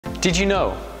Did you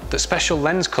know that special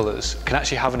lens colours can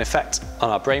actually have an effect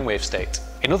on our brainwave state?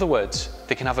 In other words,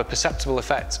 they can have a perceptible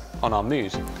effect on our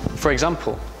mood. For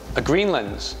example, a green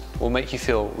lens will make you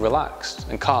feel relaxed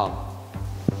and calm.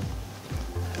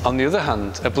 On the other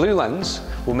hand, a blue lens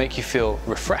will make you feel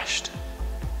refreshed.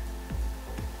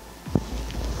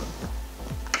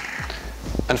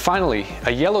 And finally,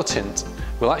 a yellow tint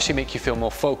will actually make you feel more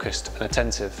focused and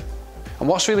attentive. And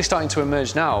what's really starting to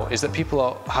emerge now is that people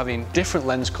are having different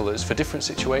lens colours for different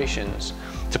situations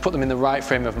to put them in the right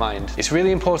frame of mind. It's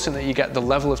really important that you get the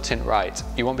level of tint right.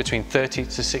 You want between 30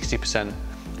 to 60%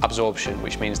 absorption,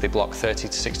 which means they block 30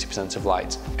 to 60% of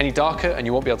light. Any darker and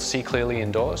you won't be able to see clearly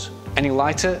indoors. Any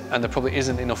lighter and there probably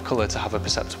isn't enough colour to have a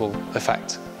perceptible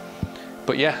effect.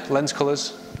 But yeah, lens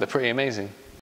colours, they're pretty amazing.